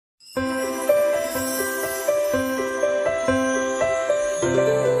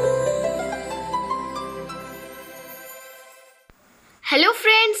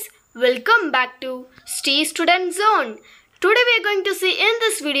back to Shri Student Zone. Today we are going to see in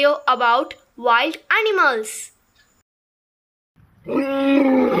this video about wild animals.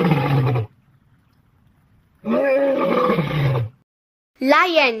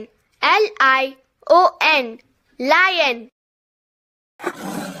 Lion, L-I-O-N, lion.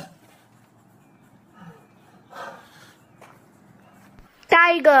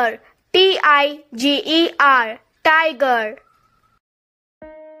 Tiger, T-I-G-E-R, tiger.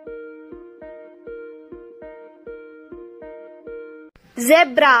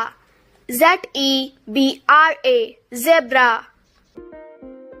 Zebra, Z-E-B-R-A, zebra.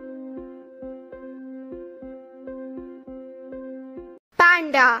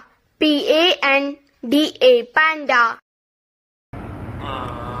 Panda, P-A-N-D-A, panda.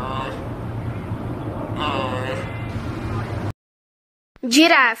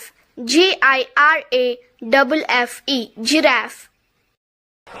 Giraffe, G-I-R-A-F-F-E, giraffe.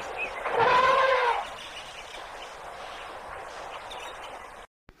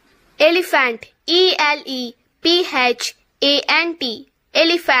 Elephant, E-L-E-P-H-A-N-T,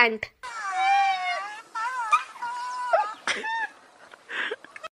 elephant.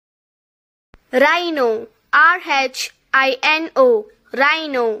 Rhino, R-H-I-N-O,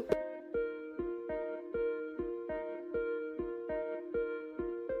 rhino.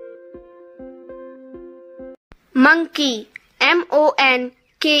 Monkey,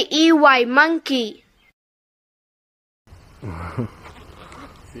 M-O-N-K-E-Y, monkey.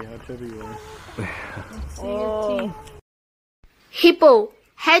 See how chubby you are. Oh. Hippo,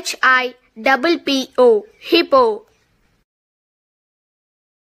 H-I-P-P-O, hippo.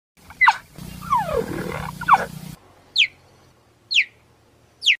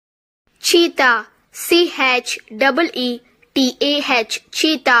 Cheetah, C-H-E-E-T-A-H,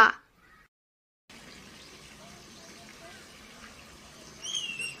 cheetah.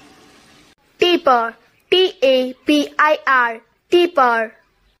 Tapir, T-A-P-I-R, tapir.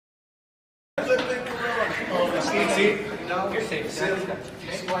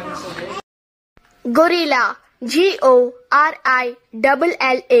 Gorilla, G-O-R-I-L-L-A,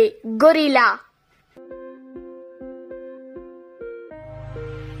 gorilla.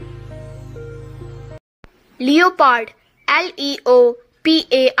 Leopard,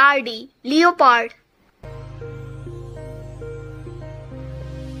 L-E-O-P-A-R-D, leopard.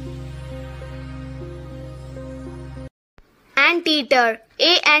 Anteater,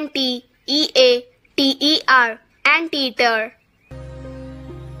 A-N-T-E-A-T-E-R, anteater.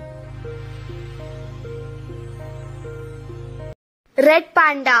 Red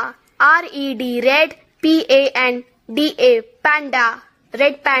panda, R-E-D, red, P-A-N-D-A, panda,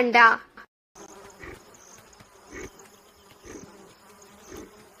 red panda.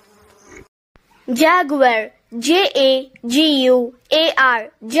 Jaguar, J-A-G-U-A-R,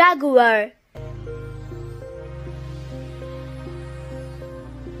 jaguar.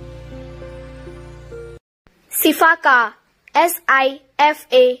 Sifaka,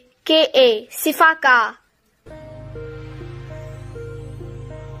 S-I-F-A-K-A, sifaka.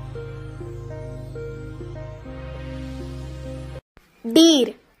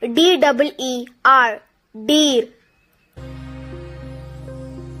 Deer, D-E-E-R, deer.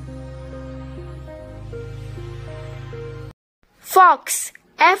 Fox,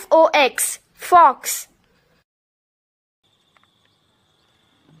 F-O-X, fox.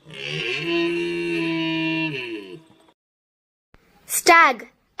 Stag,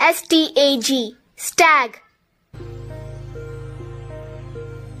 S-T-A-G, stag.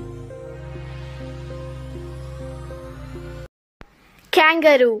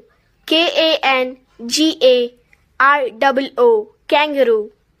 Kangaroo, K-A-N-G-A-R-O-O,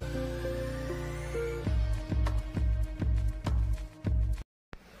 kangaroo.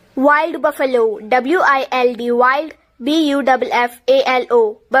 Wild buffalo, W-I-L-D, wild,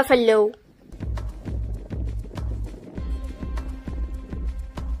 B-U-F-F-A-L-O, buffalo.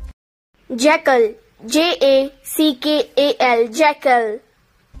 Jackal, J-A-C-K-A-L, jackal.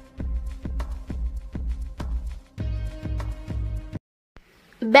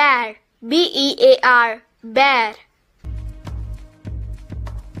 Bear, B-E-A-R, bear.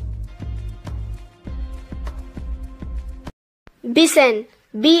 Bison,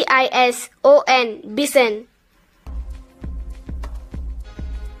 B-I-S-O-N, bison.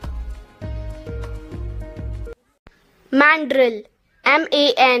 Mandrill,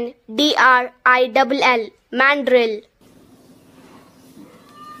 M-A-N-D-R-I-L-L, mandrill.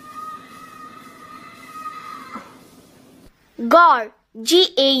 Gaur,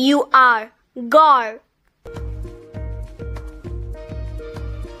 G-A-U-R, gaur.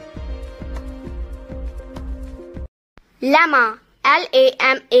 Llama,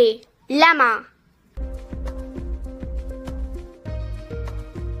 L-A-M-A, llama.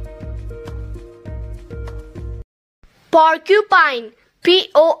 Porcupine,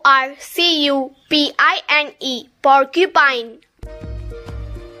 Porcupine, porcupine.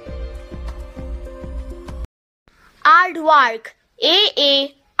 Aardvark,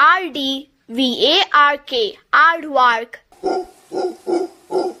 Aardvark, aardvark.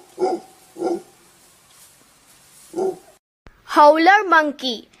 Howler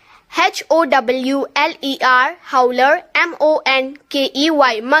monkey, Howler, howler,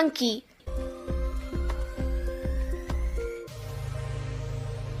 monkey, monkey.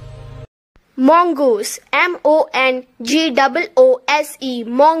 Mongoose, mongoose,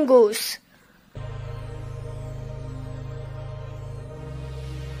 mongoose.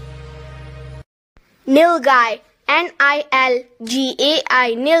 Nilgai, nilgai,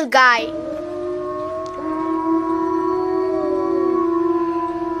 nilgai.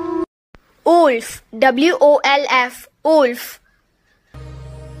 Wolf, wolf, wolf.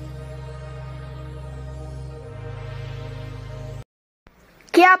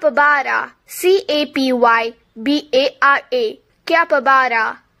 Capybara, capybara,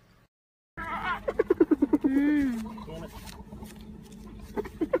 capybara.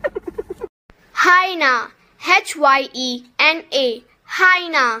 Hyena, hyena,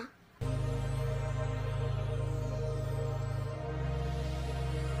 hyena.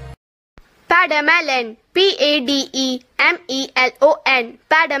 Padamelon, pademelon,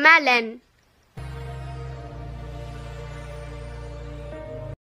 padamelon.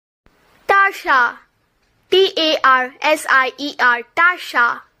 Tarsha, tarsier,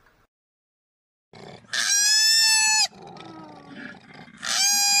 tarsha.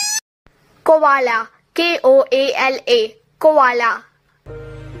 Koala, koala, koala.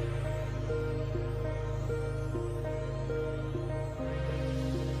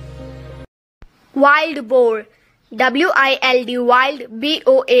 Wild boar, wild,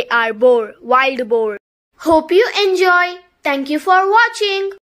 boar, boar, wild boar. Hope you enjoy. Thank you for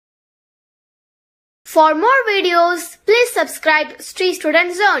watching. For more videos, please subscribe Shri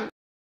Student Zone.